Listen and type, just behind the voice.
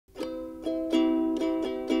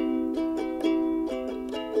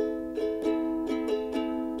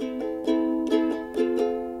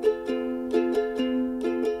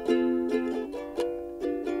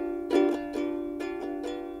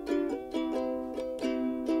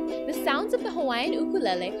sounds of the Hawaiian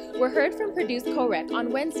ukulele were heard from Purdue's CoRec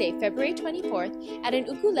on Wednesday, February 24th at an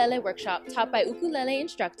ukulele workshop taught by ukulele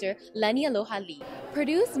instructor Lani Aloha Lee.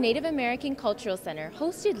 Purdue's Native American Cultural Center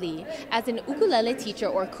hosted Lee as an ukulele teacher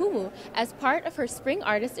or kumu as part of her Spring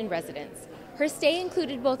Artist in Residence. Her stay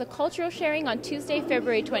included both a cultural sharing on Tuesday,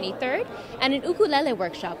 February 23rd and an ukulele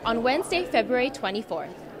workshop on Wednesday, February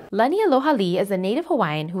 24th. Lani Aloha Lee is a native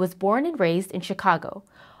Hawaiian who was born and raised in Chicago.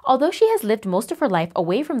 Although she has lived most of her life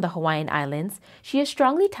away from the Hawaiian Islands, she is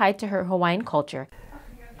strongly tied to her Hawaiian culture.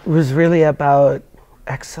 It was really about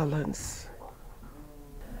excellence.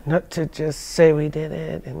 Not to just say we did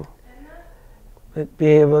it, but be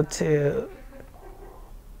able to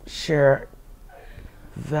share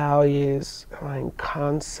values, Hawaiian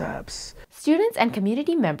concepts. Students and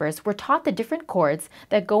community members were taught the different chords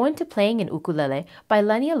that go into playing an ukulele by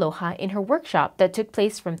Lani Aloha in her workshop that took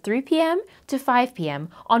place from 3 p.m. to 5 p.m.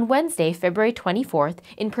 on Wednesday, February 24th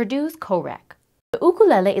in Purdue's CoRec. The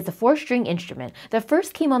ukulele is a four-string instrument that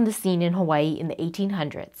first came on the scene in Hawaii in the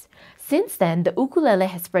 1800s. Since then, the ukulele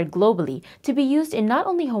has spread globally to be used in not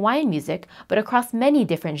only Hawaiian music, but across many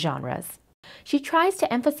different genres. She tries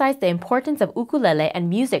to emphasize the importance of ukulele and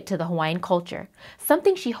music to the Hawaiian culture,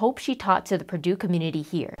 something she hopes she taught to the Purdue community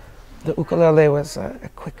here. The ukulele was a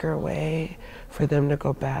quicker way for them to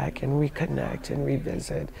go back and reconnect and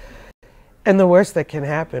revisit. And the worst that can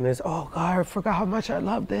happen is, oh God, I forgot how much I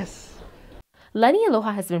love this. Lani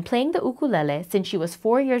Aloha has been playing the ukulele since she was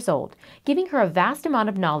 4 years old, giving her a vast amount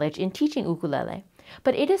of knowledge in teaching ukulele.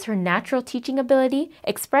 But it is her natural teaching ability,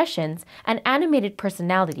 expressions, and animated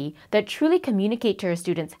personality that truly communicate to her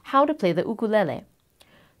students how to play the ukulele.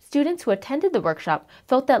 Students who attended the workshop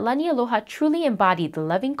felt that Lani Aloha truly embodied the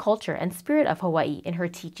loving culture and spirit of Hawaii in her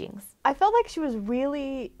teachings. I felt like she was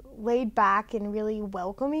really laid back and really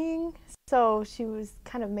welcoming. So she was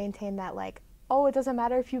kind of maintained that like, oh, it doesn't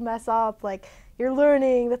matter if you mess up, like you're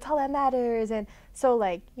learning, that's all that matters. And so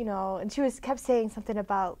like, you know, and she kept saying something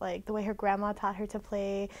about like the way her grandma taught her to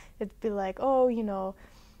play. It'd be like, oh, you know,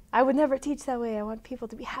 I would never teach that way. I want people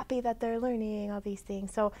to be happy that they're learning all these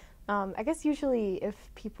things. So I guess usually if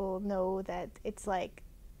people know that it's like,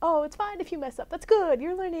 oh, it's fine if you mess up, that's good,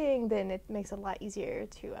 you're learning, then it makes it a lot easier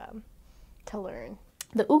to learn.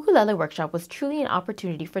 The ukulele workshop was truly an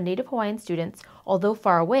opportunity for Native Hawaiian students, although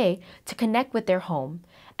far away, to connect with their home,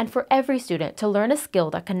 and for every student to learn a skill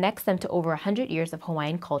that connects them to over 100 years of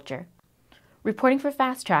Hawaiian culture. Reporting for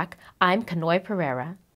Fast Track, I'm Kanoe Perreira.